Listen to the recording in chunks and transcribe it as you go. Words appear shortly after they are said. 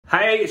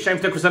Hey, it's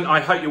James Nicholson.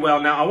 I hope you're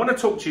well. Now, I want to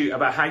talk to you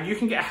about how you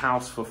can get a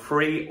house for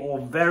free or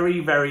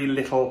very, very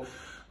little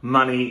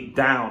money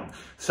down.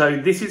 So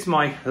this is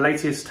my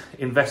latest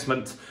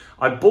investment.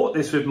 I bought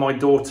this with my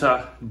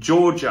daughter,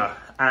 Georgia,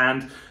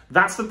 and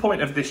that's the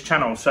point of this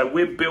channel. So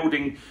we're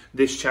building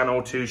this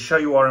channel to show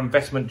you our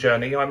investment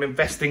journey. I'm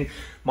investing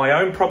my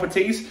own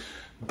properties,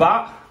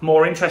 but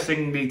more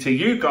interestingly to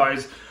you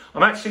guys,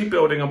 I'm actually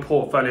building a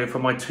portfolio for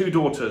my two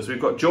daughters. We've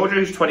got Georgia,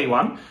 who's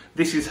 21.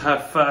 This is her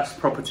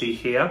first property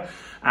here.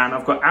 And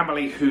I've got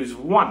Emily, who's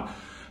 1.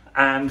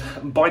 And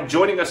by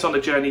joining us on the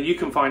journey, you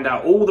can find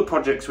out all the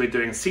projects we're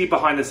doing, see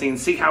behind the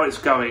scenes, see how it's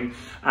going.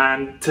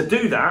 And to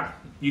do that,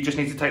 you just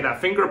need to take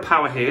that finger of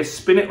power here,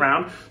 spin it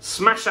round,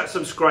 smash that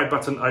subscribe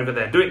button over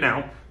there. Do it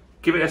now,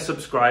 give it a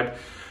subscribe,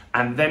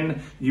 and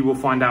then you will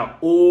find out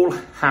all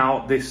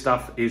how this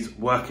stuff is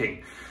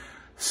working.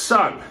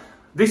 So,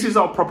 this is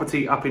our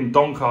property up in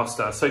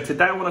Doncaster. So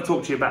today I want to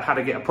talk to you about how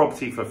to get a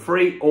property for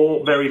free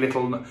or very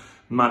little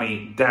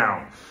money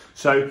down.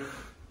 So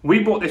we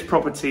bought this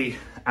property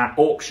at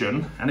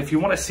auction, and if you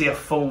want to see a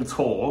full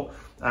tour,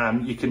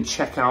 you can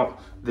check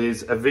out,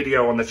 there's a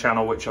video on the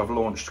channel which I've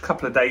launched a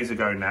couple of days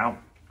ago now.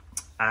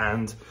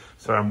 And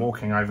so I'm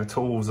walking over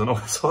tools and all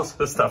sorts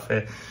of stuff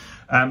here.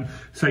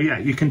 So yeah,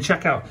 you can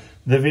check out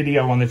the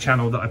video on the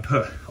channel that I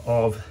put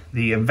of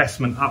the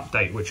investment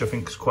update, which I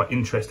think is quite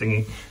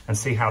interesting, and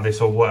see how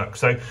this all works.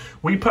 So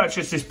we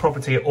purchased this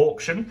property at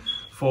auction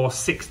for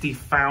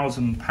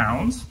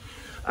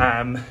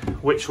 £60,000,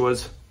 which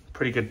was a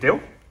pretty good deal.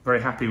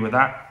 Very happy with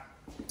that.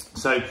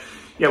 So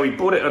yeah, we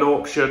bought it at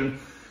auction.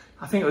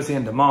 I think it was the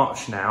end of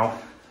March now.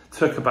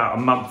 Took about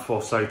a month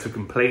or so to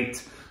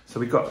complete. So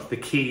we got the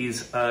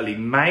keys early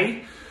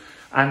May,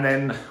 and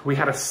then we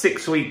had a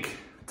 6-week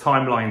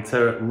timeline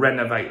to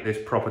renovate this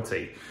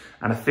property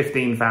and a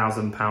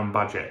 £15,000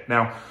 budget.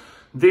 Now,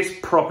 this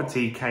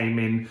property came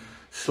in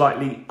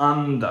slightly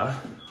under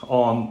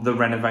on the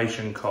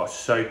renovation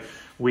cost. So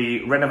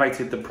we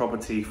renovated the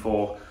property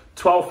for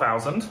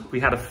 £12,000.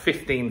 We had a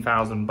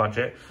 £15,000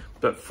 budget,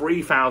 but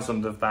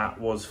 £3,000 of that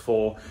was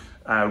for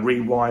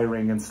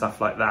rewiring and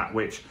stuff like that,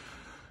 which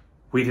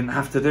we didn't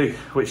have to do,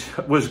 which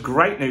was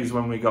great news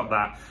when we got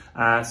that.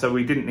 So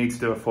we didn't need to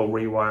do a full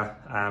rewire.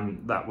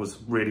 That was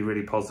really,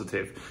 really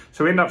positive.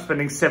 So we ended up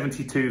spending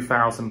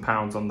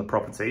 £72,000 on the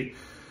property.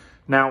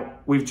 Now,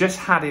 we've just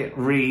had it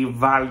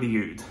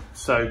revalued.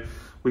 So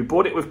we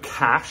bought it with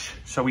cash.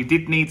 So we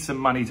did need some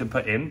money to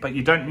put in, but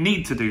you don't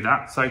need to do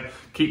that. So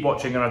keep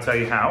watching and I'll tell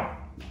you how.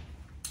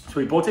 So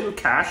we bought it with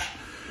cash,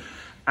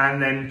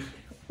 and then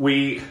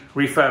we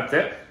refurbed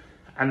it.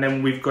 And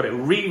then we've got it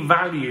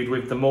revalued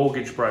with the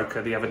mortgage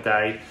broker the other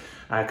day,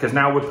 because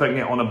now we're putting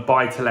it on a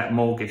buy-to-let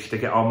mortgage to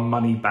get our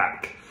money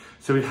back.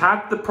 So we've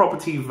had the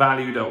property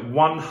valued at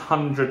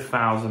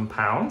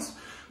 £100,000,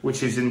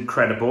 which is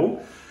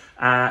incredible.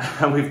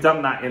 And we've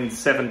done that in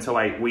 7 to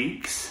 8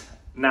 weeks.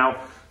 Now,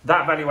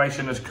 that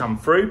valuation has come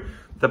through.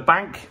 The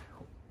bank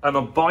on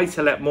a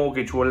buy-to-let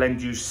mortgage will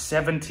lend you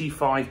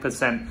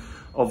 75%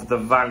 of the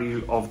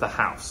value of the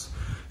house.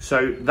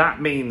 So that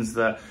means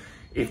that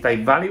if they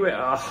value it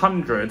at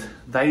 100,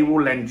 they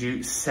will lend you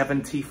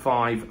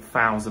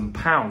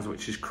 £75,000,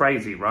 which is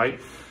crazy,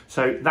 right?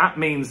 So that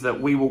means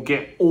that we will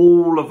get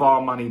all of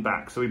our money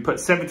back. So we put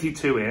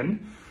 72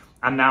 in,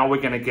 and now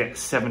we're going to get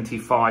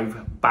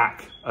 75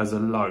 back as a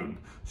loan.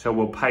 So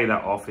we'll pay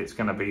that off. It's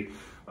going to be,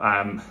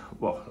 like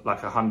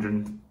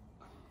 100,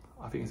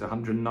 I think it's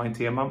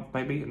 190 a month,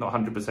 maybe, not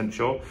 100%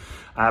 sure,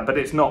 but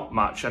it's not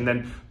much. And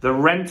then the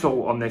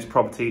rental on this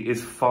property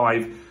is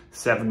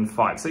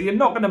 £575. So you're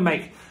not going to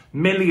make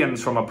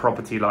millions from a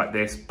property like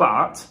this,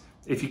 but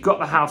if you got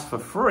the house for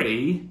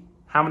free,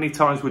 how many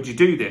times would you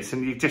do this?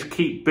 And you just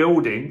keep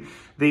building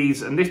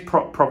these, and this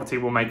property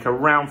will make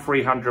around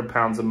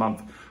 £300 a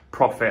month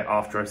profit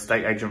after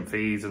estate agent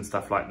fees and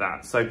stuff like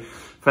that. So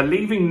for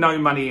leaving no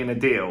money in a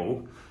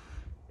deal,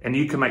 and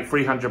you can make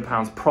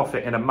 £300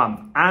 profit in a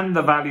month, and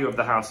the value of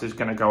the house is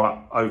going to go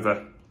up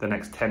over the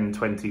next 10,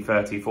 20,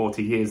 30,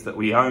 40 years that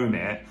we own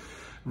it,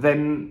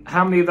 then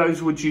how many of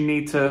those would you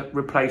need to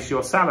replace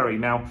your salary?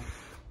 Now,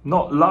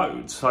 not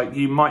loads. Like,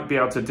 you might be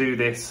able to do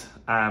this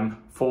 4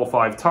 or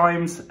 5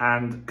 times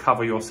and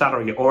cover your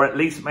salary, or at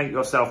least make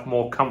yourself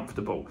more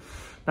comfortable.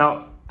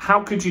 Now,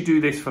 how could you do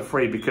this for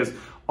free? Because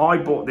I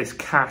bought this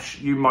cash.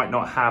 You might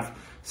not have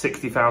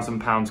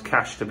 £60,000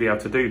 cash to be able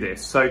to do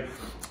this. So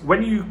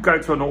when you go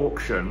to an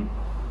auction,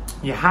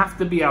 you have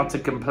to be able to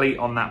complete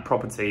on that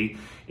property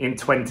in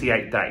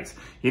 28 days.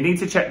 You need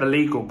to check the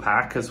legal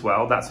pack as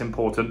well. That's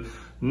important.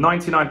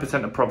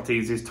 99% of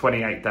properties is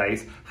 28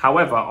 days.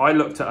 However, I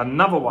looked at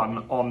another one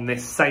on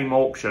this same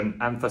auction,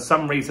 and for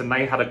some reason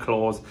they had a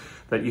clause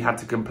that you had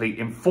to complete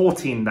in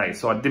 14 days.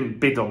 So I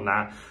didn't bid on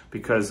that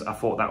because I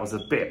thought that was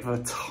a bit of a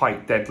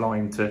tight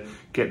deadline to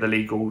get the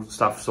legal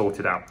stuff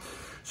sorted out.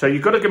 So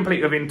you've got to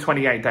complete within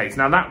 28 days.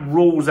 Now that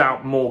rules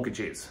out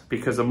mortgages,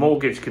 because a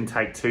mortgage can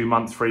take 2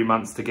 months, 3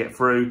 months to get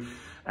through,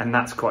 and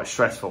that's quite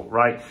stressful,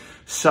 right?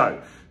 So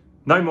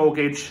no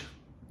mortgage,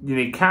 you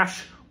need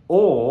cash,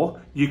 or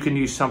you can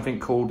use something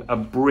called a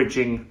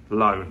bridging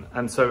loan.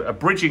 And so a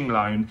bridging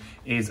loan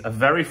is a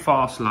very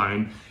fast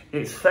loan.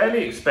 It's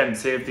fairly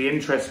expensive. The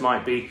interest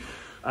might be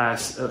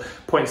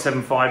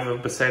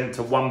 0.75%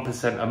 to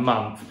 1% a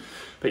month.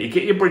 But you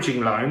get your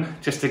bridging loan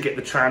just to get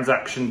the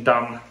transaction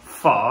done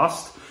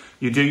fast.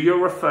 You do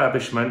your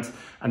refurbishment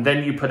and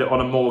then you put it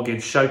on a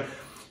mortgage. So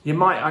you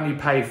might only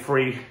pay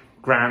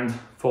 $3,000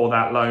 for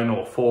that loan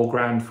or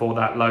 $4,000 for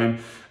that loan.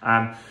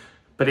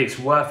 But it's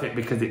worth it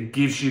because it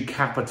gives you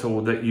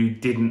capital that you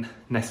didn't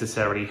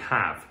necessarily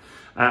have.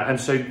 And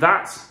so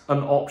that's an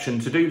option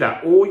to do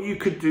that. Or you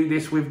could do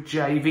this with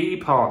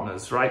JV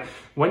partners, right?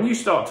 When you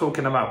start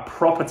talking about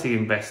property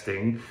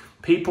investing,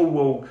 people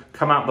will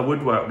come out the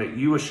woodwork that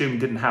you assume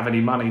didn't have any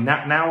money.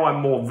 Now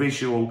I'm more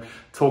visual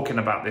talking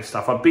about this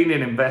stuff. I've been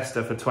an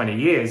investor for 20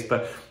 years,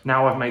 but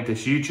now I've made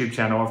this YouTube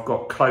channel. I've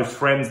got close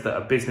friends that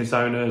are business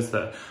owners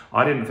that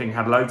I didn't think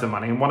had loads of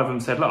money. And one of them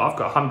said, look, I've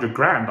got 100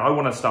 grand. I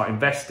want to start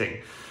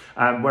investing.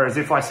 Whereas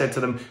if I said to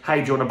them, hey,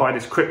 do you want to buy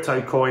this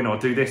crypto coin or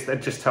do this?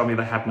 They'd just tell me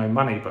they had no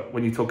money. But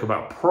when you talk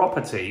about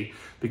property,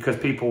 because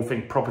people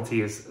think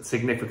property is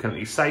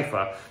significantly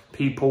safer,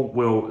 people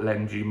will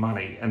lend you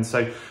money. And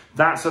so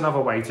that's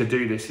another way to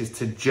do this, is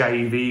to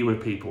JV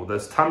with people.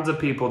 There's tons of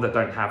people that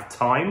don't have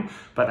time,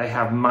 but they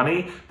have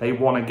money. They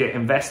want to get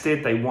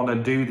invested. They want to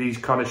do these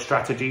kind of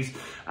strategies.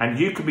 And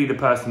you could be the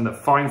person that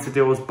finds the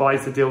deals,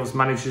 buys the deals,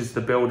 manages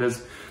the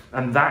builders.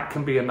 And that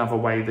can be another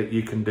way that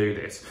you can do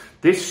this.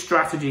 This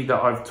strategy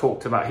that I've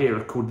talked about here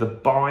is called the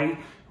buy,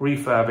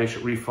 refurbish,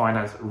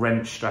 refinance,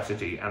 rent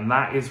strategy. And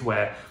that is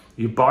where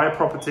you buy a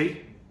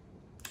property,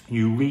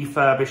 you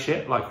refurbish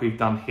it like we've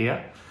done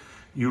here,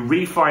 you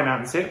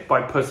refinance it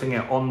by putting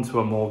it onto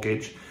a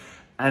mortgage,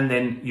 and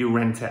then you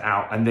rent it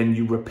out, and then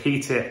you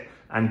repeat it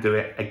and do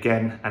it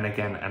again and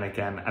again and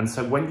again. And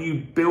so when you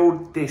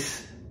build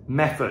this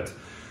method,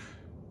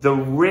 the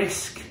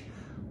risk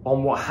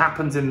on what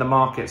happens in the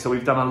market. So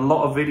we've done a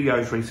lot of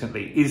videos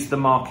recently. Is the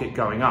market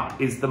going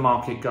up? Is the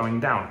market going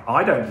down?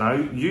 I don't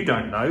know. You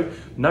don't know.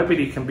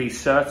 Nobody can be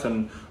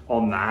certain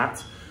on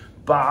that.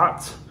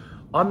 But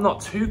I'm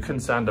not too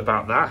concerned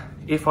about that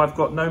if I've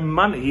got no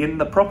money in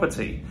the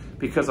property,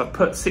 because I've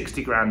put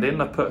 60 grand in,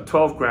 I've put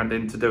 12 grand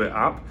in to do it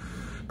up.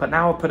 But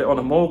now I've put it on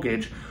a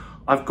mortgage.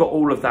 I've got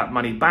all of that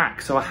money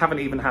back. So I haven't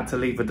even had to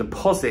leave a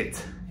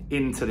deposit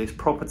into this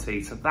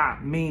property. So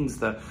that means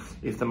that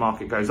if the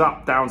market goes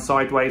up, down,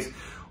 sideways,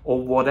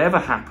 or whatever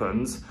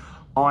happens,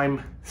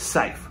 I'm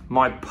safe.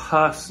 My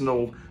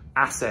personal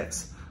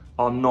assets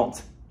are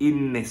not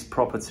in this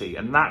property,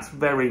 and that's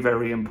very,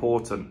 very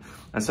important.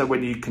 And so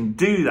when you can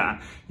do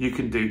that, you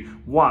can do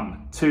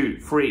 1, 2,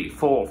 3,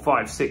 4,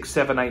 5, 6,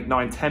 7, 8,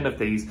 9, 10 of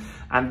these,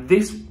 and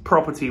this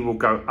property will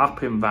go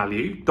up in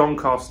value.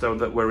 Doncaster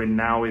that we're in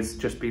now is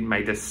just been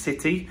made a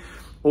city.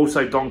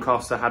 Also,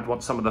 Doncaster had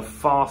some of the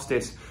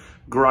fastest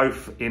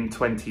growth in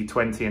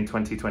 2020 and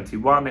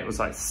 2021. It was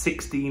like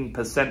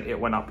 16% it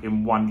went up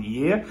in 1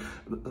 year.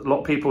 A lot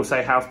of people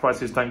say house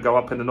prices don't go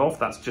up in the north.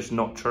 That's just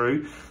not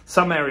true.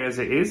 Some areas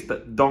it is,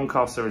 but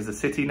Doncaster is a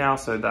city now,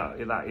 so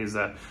that is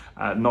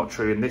not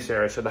true in this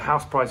area. So the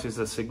house prices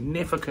are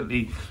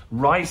significantly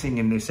rising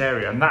in this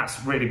area, and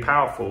that's really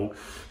powerful,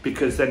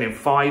 because then in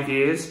 5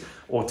 years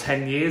or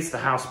 10 years, the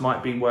house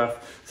might be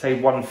worth, say,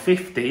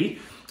 150,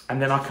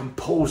 and then I can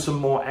pull some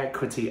more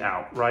equity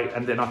out, right?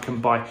 And then I can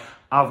buy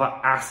other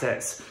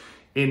assets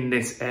in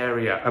this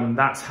area, and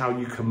that's how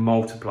you can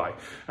multiply.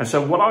 And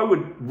so what I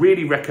would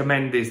really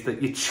recommend is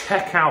that you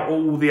check out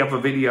all the other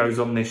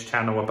videos on this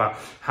channel about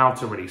how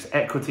to release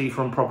equity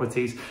from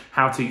properties,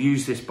 how to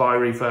use this buy,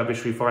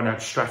 refurbish,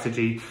 refinance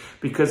strategy,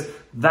 because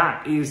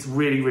that is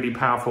really, really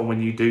powerful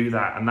when you do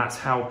that, and that's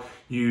how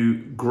you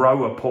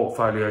grow a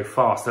portfolio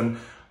fast. And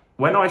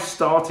when I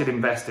started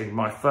investing,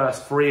 my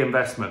first 3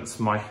 investments,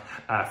 my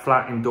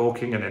flat in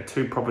Dorking and then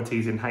 2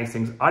 properties in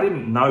Hastings, I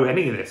didn't know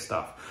any of this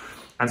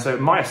stuff. And so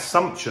my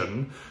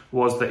assumption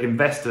was that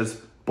investors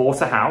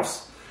bought a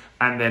house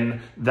and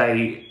then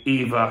they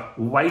either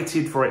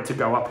waited for it to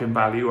go up in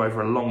value over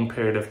a long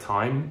period of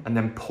time and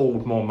then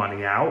pulled more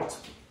money out,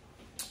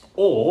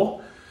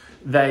 or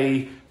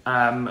they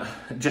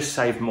just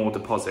saved more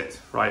deposits,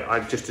 right?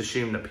 I just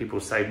assumed that people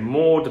saved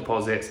more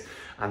deposits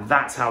and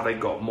that's how they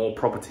got more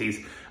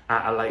properties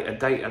at a later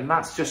date, and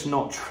that's just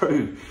not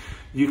true.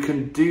 You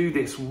can do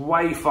this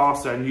way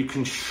faster, and you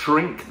can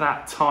shrink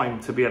that time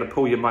to be able to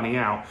pull your money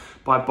out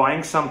by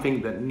buying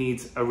something that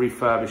needs a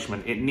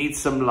refurbishment. It needs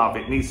some love,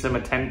 it needs some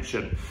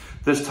attention.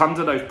 There's tons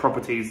of those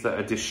properties that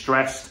are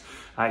distressed.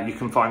 You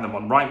can find them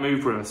on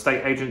Rightmove with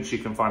estate agents, you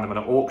can find them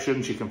at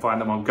auctions, you can find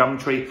them on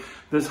Gumtree.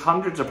 There's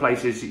hundreds of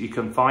places that you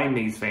can find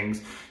these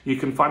things. You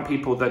can find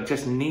people that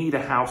just need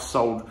a house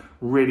sold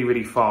really,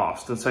 really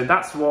fast. And so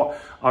that's what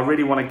I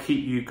really want to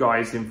keep you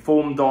guys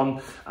informed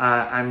on,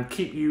 and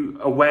keep you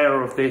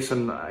aware of this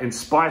and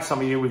inspire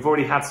some of you. We've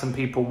already had some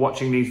people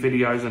watching these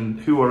videos and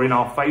who are in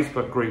our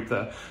Facebook group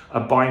that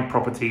are buying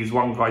properties.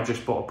 One guy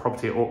just bought a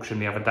property at auction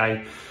the other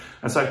day.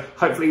 And so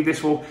hopefully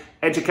this will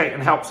educate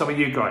and help some of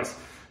you guys.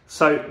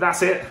 So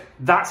that's it.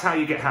 That's how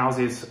you get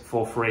houses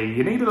for free.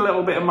 You need a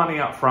little bit of money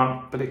up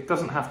front, but it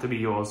doesn't have to be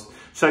yours.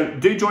 So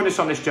do join us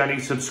on this journey.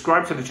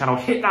 Subscribe to the channel.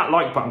 Hit that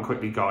like button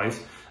quickly, guys,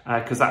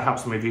 because that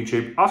helps me with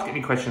YouTube. Ask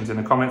any questions in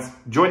the comments.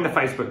 Join the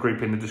Facebook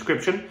group in the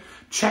description.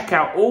 Check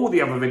out all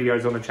the other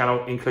videos on the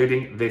channel,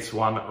 including this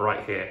one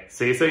right here.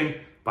 See you soon.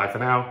 Bye for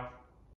now.